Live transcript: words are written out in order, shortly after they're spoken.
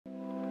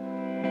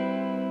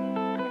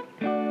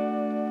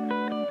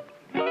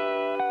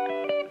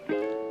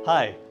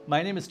Hi,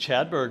 my name is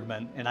Chad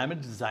Bergman, and I'm a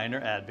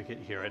designer advocate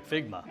here at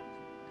Figma.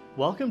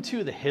 Welcome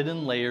to the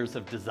Hidden Layers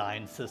of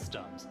Design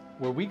Systems,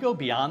 where we go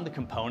beyond the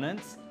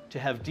components to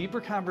have deeper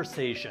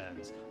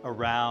conversations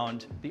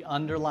around the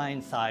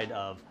underlying side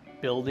of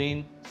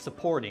building,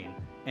 supporting,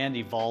 and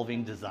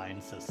evolving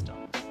design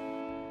systems.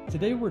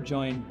 Today we're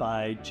joined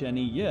by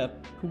Jennie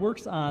Yip, who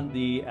works on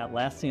the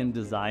Atlassian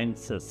design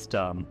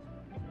system.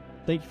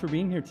 Thank you for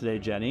being here today,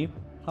 Jennie.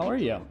 How are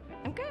you?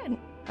 I'm good.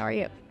 How are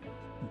you?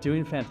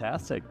 Doing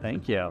fantastic,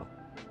 thank you.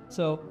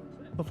 So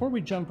before we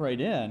jump right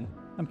in,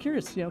 I'm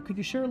curious, could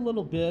you share a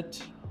little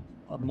bit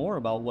more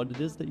about what it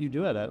is that you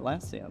do at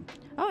Atlassian?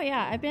 Oh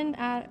yeah, I've been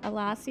at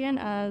Atlassian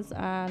as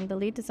the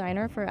lead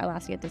designer for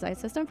Atlassian Design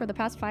System for the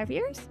past 5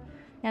 years.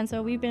 And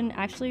so we've been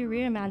actually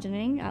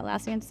reimagining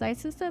Atlassian Design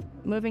System,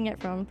 moving it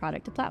from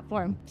product to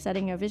platform,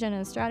 setting a vision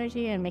and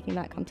strategy and making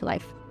that come to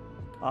life.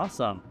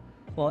 Awesome.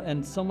 Well,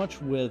 and so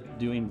much with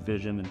doing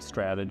vision and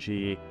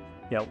strategy,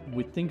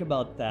 we think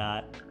about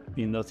that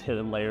being those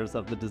hidden layers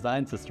of the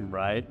design system,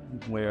 right?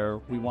 Where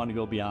we want to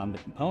go beyond the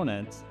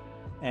components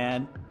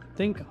and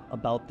think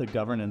about the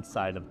governance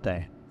side of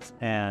things.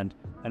 And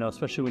I know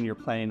especially when you're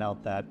playing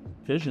out that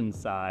vision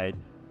side,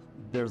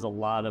 there's a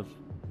lot of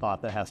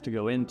thought that has to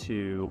go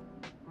into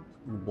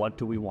what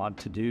do we want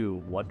to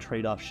do? What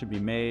trade-offs should be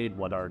made?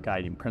 What are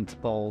guiding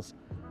principles?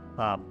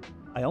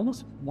 I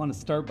almost want to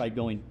start by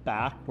going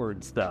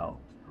backwards though.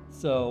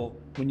 So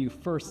when you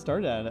first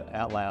started at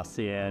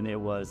Atlassian, it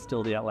was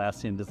still the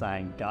Atlassian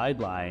Design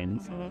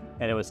Guidelines,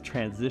 and it was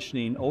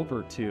transitioning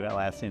over to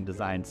Atlassian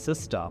Design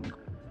System.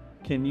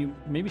 Can you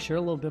maybe share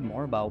a little bit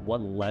more about what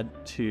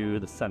led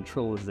to the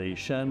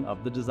centralization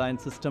of the design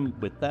system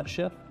with that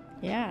shift?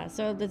 Yeah,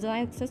 so the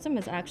design system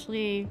is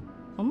actually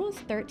almost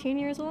 13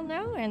 years old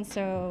now, and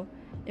so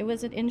it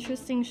was an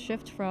interesting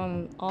shift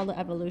from all the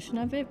evolution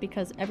of it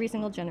because every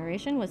single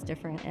generation was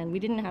different, and we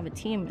didn't have a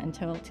team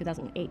until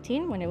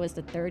 2018 when it was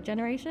the third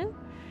generation.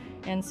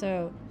 And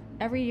so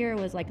every year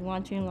was like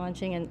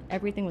launching, and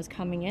everything was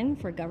coming in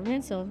for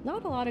governance. So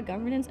not a lot of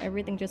governance,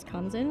 everything just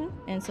comes in.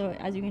 And so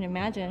as you can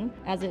imagine,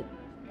 as it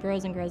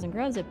grows and grows and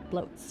grows, it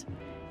bloats.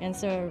 And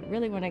so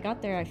really when I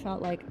got there, I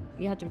felt like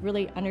you had to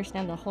really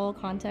understand the whole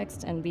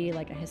context and be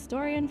like a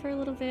historian for a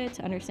little bit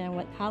to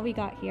understand how we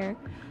got here.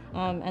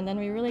 And then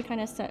we really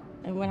kind of set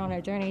and went on our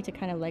journey to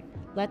kind of like,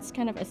 let's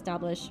kind of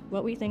establish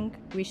what we think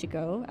we should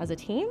go as a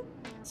team.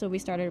 So we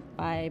started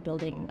by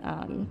building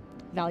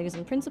values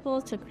and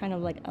principles to kind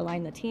of like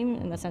align the team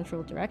in the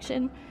central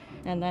direction.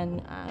 And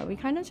then we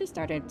kind of just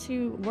started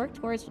to work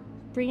towards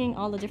bringing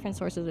all the different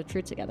sources of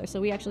truth together.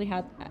 So we actually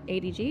had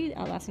ADG,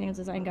 Atlassian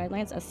Design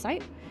Guidelines, as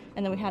site,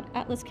 and then we had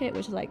Atlas Kit,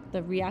 which is like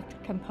the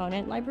React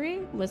component library,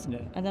 was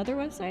another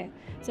website.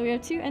 So we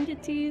have two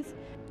entities,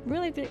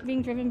 really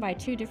being driven by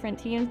two different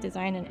teams,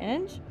 design and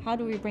eng. How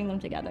do we bring them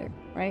together,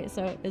 right?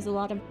 So there's a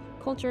lot of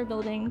culture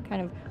building,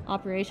 kind of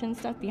operation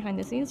stuff behind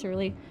the scenes to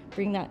really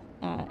bring that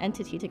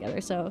entity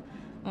together. So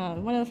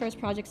one of the first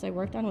projects I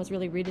worked on was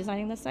really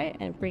redesigning the site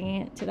and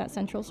bringing it to that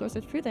central source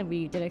of truth, and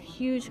we did a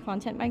huge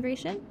content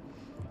migration.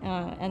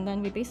 And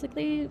then we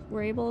basically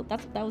were able,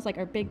 that was like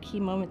our big key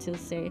moment to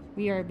say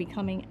we are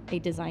becoming a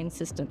design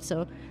system.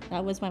 So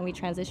that was when we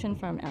transitioned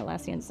from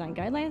Atlassian Design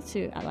Guidelines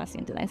to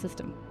Atlassian Design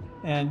System.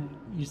 And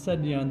you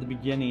said, in the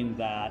beginning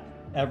that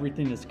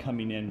everything is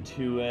coming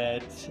into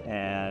it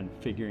and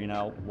figuring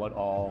out what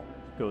all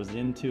goes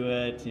into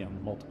it.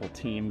 Multiple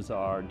teams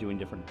are doing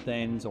different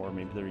things, or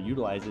maybe they're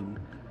utilizing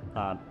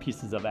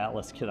pieces of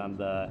Atlas Kit on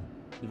the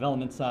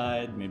development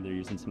side. Maybe they're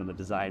using some of the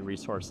design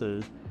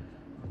resources.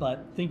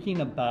 But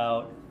thinking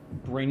about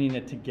bringing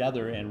it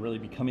together and really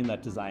becoming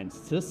that design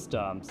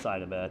system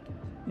side of it,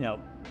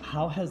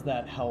 how has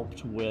that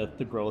helped with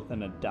the growth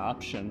and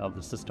adoption of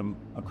the system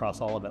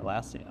across all of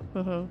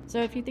Atlassian?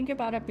 So if you think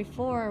about it,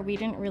 before we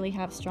didn't really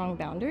have strong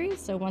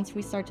boundaries. So once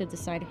we start to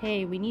decide,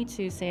 hey, we need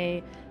to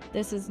say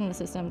this is in the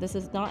system, this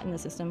is not in the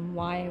system,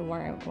 why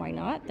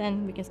not,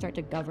 then we can start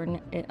to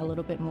govern it a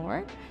little bit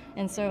more.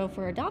 And so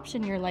for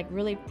adoption, you're like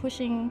really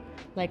pushing,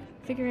 like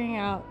figuring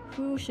out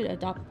who should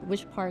adopt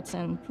which parts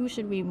and who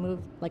should we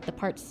move like the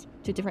parts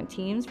to different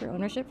teams for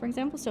ownership, for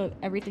example, so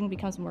everything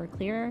becomes more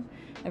clear,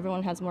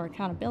 everyone has more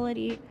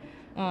accountability.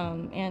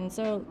 And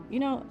so,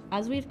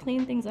 as we've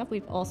cleaned things up,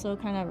 we've also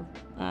kind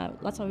of,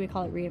 that's why we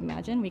call it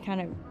reimagine. We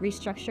kind of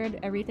restructured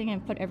everything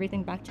and put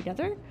everything back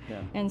together.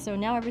 And so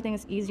now everything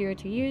is easier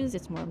to use,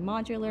 it's more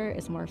modular,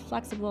 it's more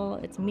flexible,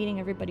 it's meeting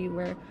everybody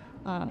where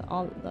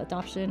all the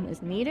adoption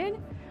is needed.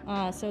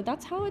 So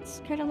that's how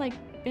it's kind of like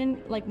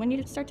been, like when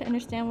you start to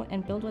understand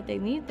and build what they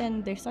need,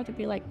 then they start to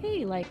be like,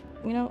 hey, like,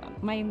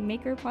 my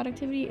maker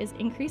productivity is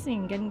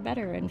increasing, getting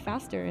better and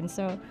faster. And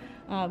so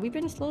we've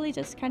been slowly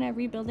just kind of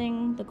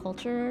rebuilding the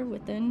culture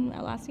within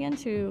Atlassian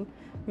to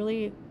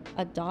really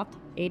adopt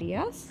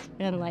ADS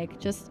and like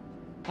just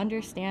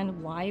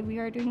understand why we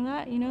are doing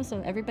that,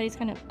 so everybody's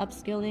kind of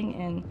upskilling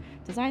in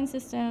design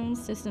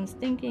systems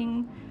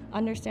thinking,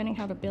 understanding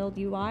how to build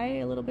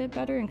UI a little bit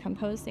better and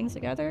compose things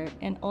together,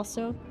 and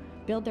also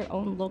build their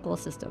own local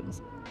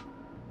systems.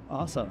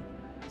 Awesome.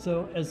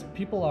 So as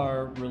people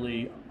are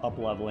really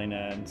up-leveling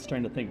and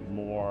starting to think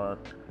more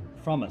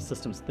from a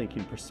systems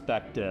thinking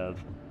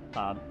perspective,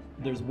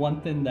 there's one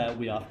thing that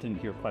we often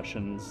hear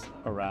questions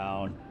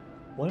around: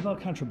 what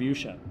about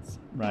contributions,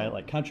 right?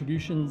 Like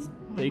contributions,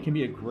 they can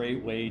be a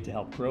great way to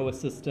help grow a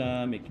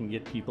system. It can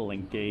get people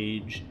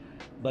engaged,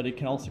 but it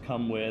can also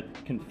come with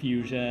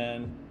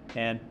confusion,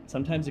 and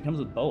sometimes it comes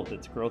with both.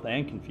 It's growth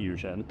and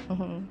confusion.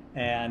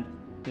 And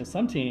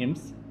some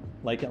teams,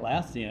 like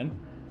Atlassian,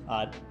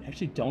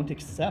 actually don't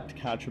accept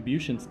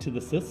contributions to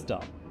the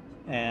system.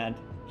 And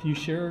can you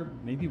share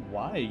maybe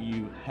why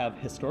you have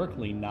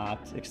historically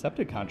not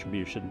accepted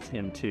contributions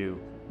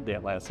into the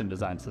Atlassian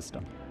design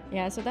system?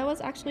 Yeah, so that was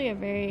actually a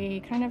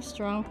very kind of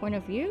strong point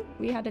of view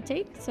we had to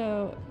take.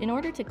 So in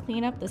order to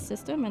clean up the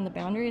system and the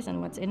boundaries and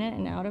what's in it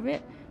and out of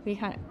it,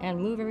 and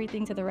move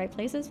everything to the right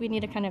places, we need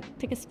to kind of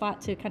pick a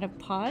spot to kind of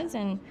pause.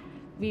 And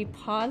we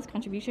pause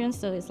contributions,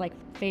 so it's like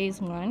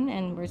phase one,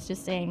 and we're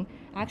just saying,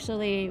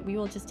 actually, we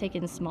will just take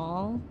in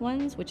small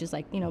ones, which is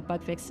like,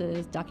 bug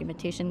fixes,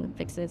 documentation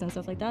fixes, and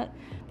stuff like that.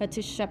 But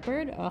to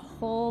shepherd a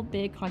whole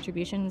big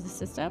contribution to the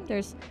system,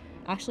 there's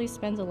actually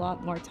spends a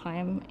lot more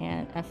time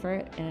and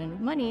effort and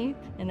money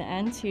in the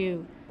end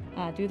to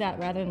do that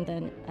rather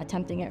than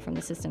attempting it from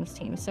the systems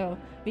team. So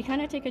we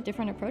kind of take a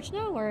different approach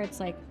now, where it's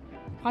like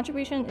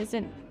contribution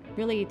isn't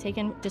really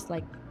taken just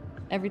like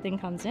everything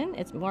comes in.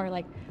 It's more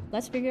like,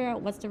 let's figure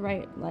out what's the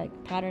right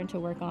pattern to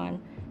work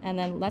on, and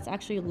then let's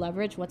actually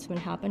leverage what's been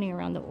happening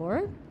around the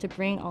org to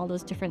bring all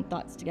those different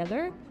thoughts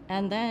together,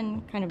 and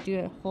then kind of do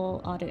a whole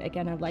audit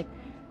again of like,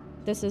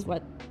 this is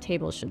what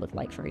tables should look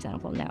like, for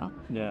example, now.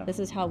 Yeah. This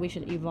is how we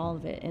should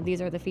evolve it, and these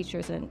are the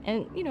features. And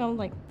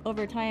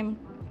over time,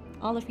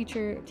 all the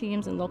feature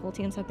teams and local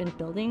teams have been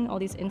building all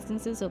these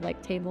instances of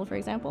like table, for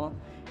example,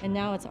 and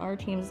now it's our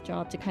team's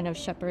job to kind of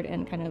shepherd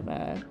and kind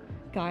of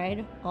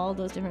guide all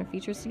those different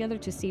features together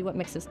to see what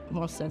makes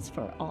most sense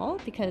for all,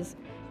 because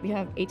we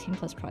have 18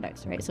 plus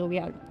products, right? So we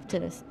have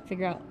to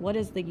figure out what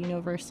is the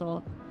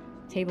universal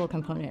table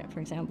component, for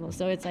example.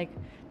 So it's like,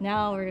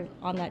 now we're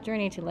on that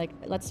journey to like,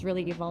 let's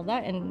really evolve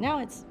that. And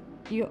now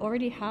you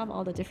already have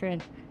all the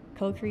different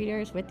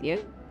co-creators with you.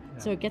 Yeah.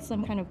 So it gets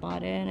them kind of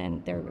bought in,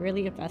 and they're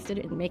really invested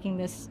in making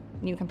this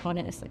new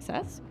component a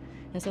success.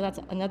 And so that's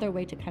another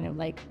way to kind of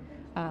like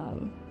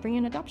bring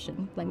in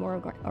adoption, like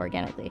more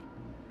organically.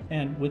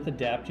 And with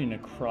adapting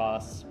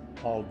across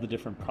all the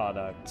different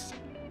products,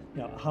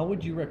 how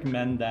would you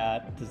recommend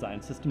that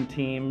design system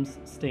teams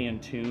stay in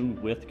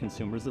tune with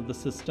consumers of the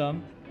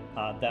system?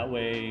 That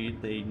way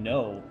they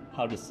know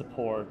how to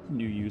support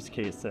new use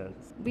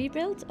cases. We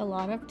built a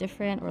lot of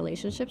different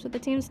relationships with the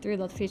teams through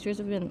the features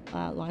we've been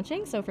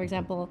launching. So for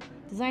example,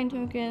 design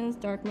tokens,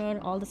 dark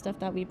mode, all the stuff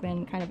that we've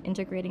been kind of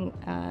integrating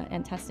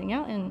and testing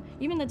out. And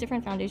even the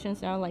different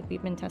foundations now, like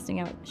we've been testing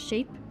out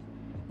shape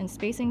and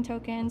spacing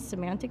tokens,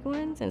 semantic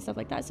ones, and stuff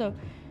like that. So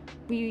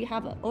we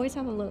always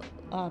have a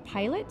little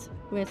pilot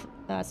with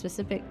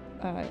specific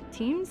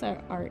teams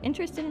that are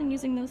interested in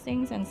using those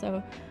things, and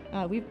so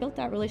we've built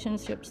that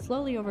relationship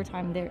slowly over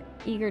time. They're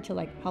eager to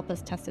like help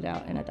us test it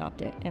out and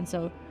adopt it, and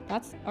so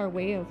that's our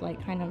way of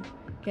like kind of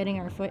getting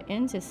our foot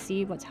in to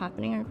see what's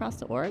happening across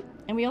the org.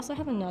 And we also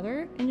have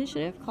another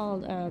initiative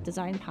called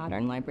Design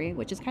Pattern Library,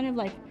 which is kind of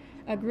like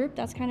a group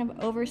that's kind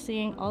of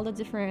overseeing all the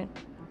different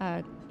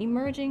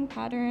emerging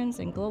patterns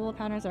and global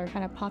patterns that are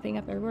kind of popping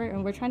up everywhere,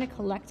 and we're trying to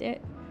collect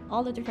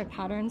all the different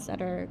patterns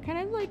that are kind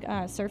of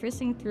like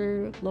surfacing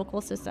through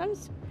local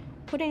systems,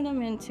 putting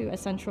them into a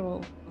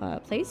central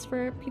place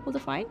for people to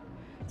find.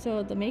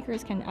 So the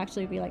makers can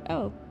actually be like,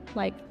 oh,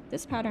 like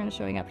this pattern is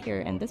showing up here,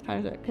 and this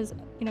pattern, because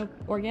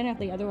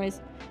organically,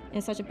 otherwise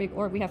in such a big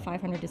org, we have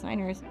 500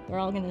 designers, they're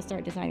all going to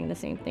start designing the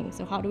same thing.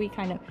 So how do we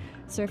kind of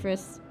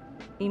surface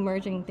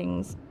emerging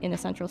things in a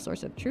central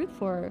source of truth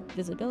for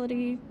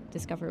visibility,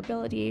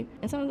 discoverability,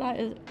 and some of that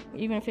is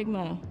even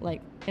Figma,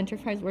 like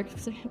enterprise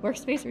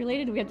workspace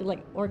related. We have to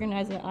like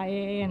organize the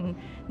IA and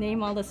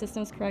name all the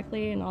systems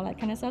correctly and all that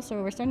kind of stuff.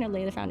 So we're starting to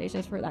lay the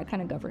foundations for that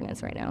kind of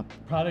governance right now.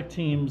 Product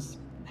teams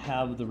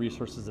have the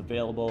resources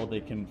available,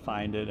 they can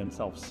find it and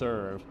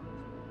self-serve.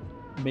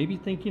 Maybe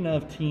thinking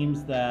of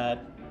teams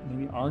that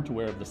maybe aren't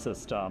aware of the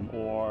system,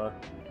 or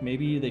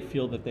maybe they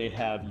feel that they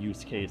have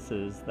use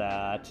cases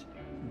that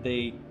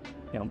they,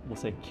 we'll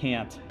say,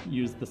 can't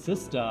use the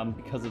system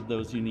because of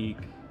those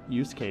unique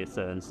use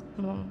cases.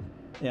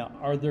 Mm-hmm.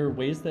 Are there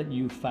ways that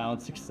you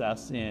found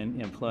success in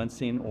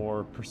influencing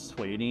or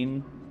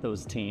persuading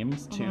those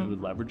teams to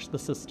leverage the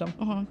system?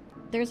 Mm-hmm.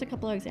 There's a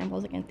couple of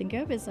examples I can think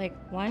of. Is like,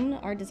 one,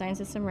 our design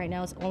system right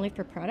now is only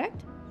for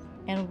product,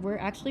 and we're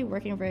actually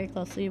working very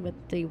closely with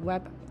the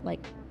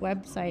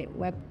website,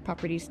 web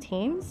properties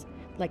teams,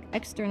 like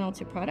external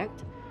to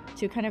product,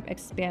 to kind of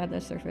expand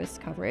the surface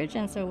coverage.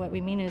 And so what we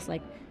mean is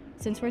like,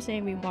 since we're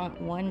saying we want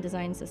one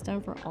design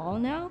system for all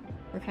now,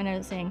 we're kind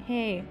of saying,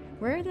 hey,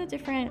 where are the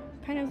different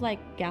kind of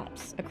like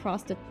gaps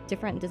across the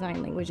different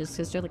design languages?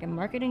 Because there's like a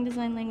marketing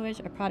design language,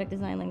 a product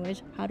design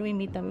language. How do we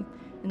meet them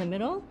in the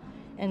middle?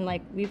 And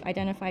like, we've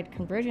identified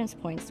convergence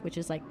points, which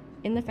is like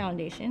in the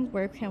foundations,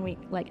 where can we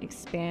like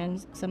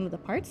expand some of the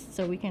parts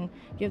so we can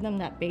give them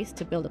that base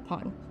to build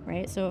upon,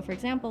 right? So for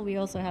example, we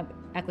also have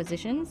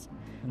acquisitions.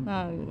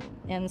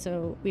 And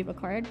so we've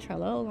acquired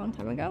Trello a long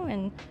time ago,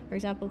 and for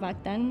example,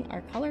 back then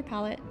our color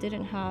palette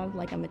didn't have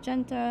like a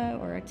magenta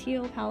or a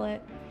teal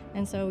palette,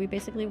 and so we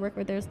basically work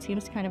with those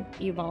teams to kind of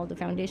evolve the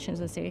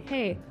foundations and say,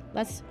 hey,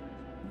 let's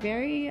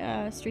very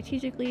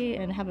strategically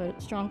and have a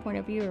strong point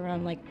of view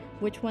around like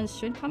which ones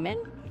should come in,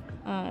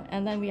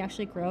 and then we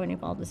actually grow and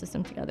evolve the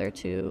system together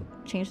to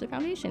change the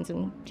foundations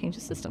and change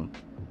the system.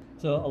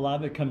 So a lot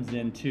of it comes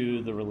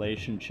into the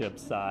relationship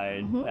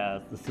side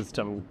as the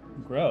system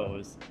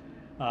grows.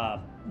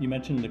 You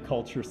mentioned the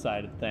culture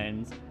side of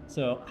things.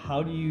 So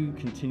how do you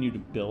continue to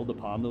build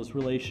upon those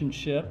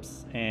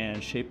relationships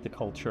and shape the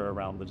culture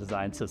around the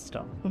design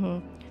system?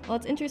 Well,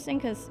 it's interesting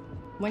because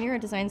when you're a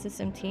design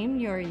system team,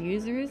 your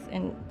users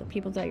and the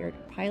people that you're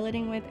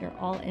piloting with are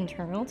all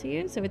internal to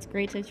you. So it's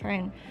great to try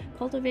and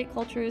cultivate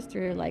cultures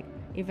through like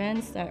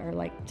events that are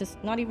like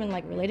just not even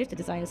like related to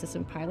design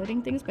system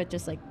piloting things, but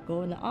just like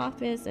go in the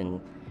office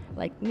and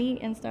like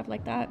meet and stuff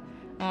like that.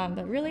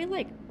 But really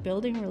like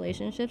building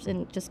relationships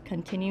and just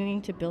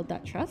continuing to build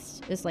that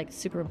trust is like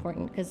super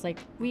important, because like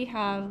we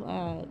have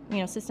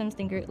systems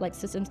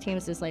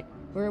teams is like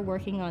we're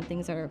working on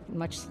things that are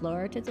much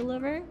slower to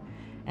deliver,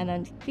 and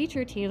then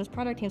feature teams,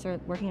 product teams are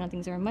working on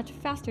things that are much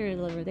faster to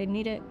deliver. They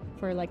need it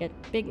for like a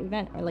big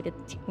event or like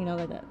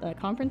the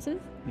conferences,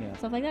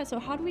 stuff like that. So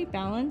how do we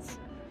balance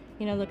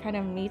the kind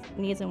of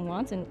needs and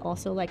wants, and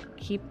also like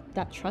keep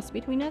that trust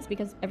between us,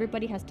 because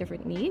everybody has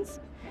different needs.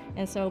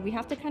 And so we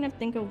have to kind of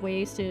think of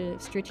ways to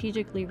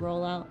strategically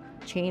roll out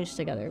change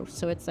together.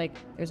 So it's like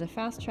there's a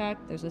fast track,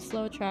 there's a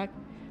slow track.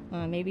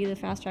 Maybe the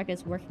fast track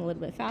is working a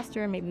little bit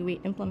faster. Maybe we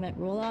implement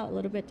rollout a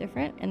little bit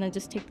different, and then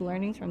just take the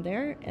learnings from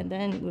there and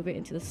then move it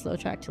into the slow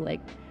track to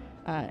like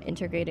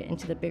integrate it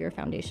into the bigger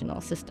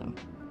foundational system.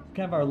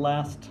 Kind of our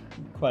last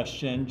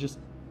question, just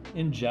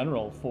in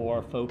general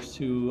for folks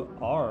who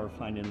are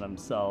finding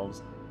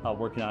themselves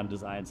working on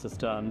design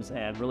systems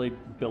and really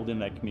building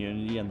that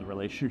community and the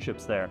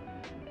relationships there.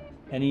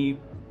 Any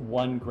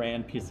one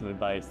grand piece of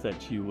advice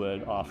that you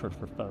would offer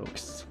for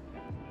folks?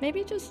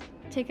 Maybe just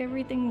take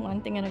everything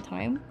one thing at a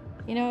time.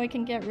 It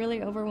can get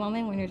really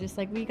overwhelming when you're just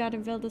like, we got to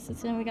build the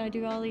system, we got to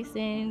do all these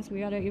things, we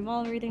got to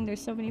evolve everything.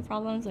 There's so many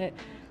problems that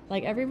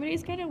like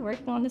everybody's kind of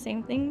working on the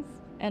same things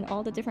and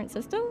all the different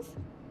systems.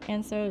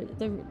 And so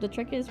the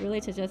trick is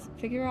really to just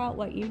figure out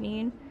what you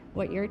need,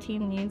 what your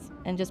team needs,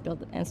 and just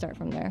build and start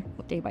from there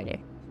day by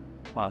day.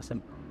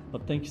 Awesome.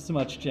 Well, thank you so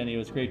much, Jennie. It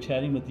was great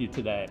chatting with you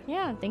today.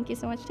 Yeah, thank you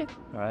so much too.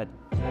 All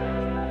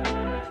right.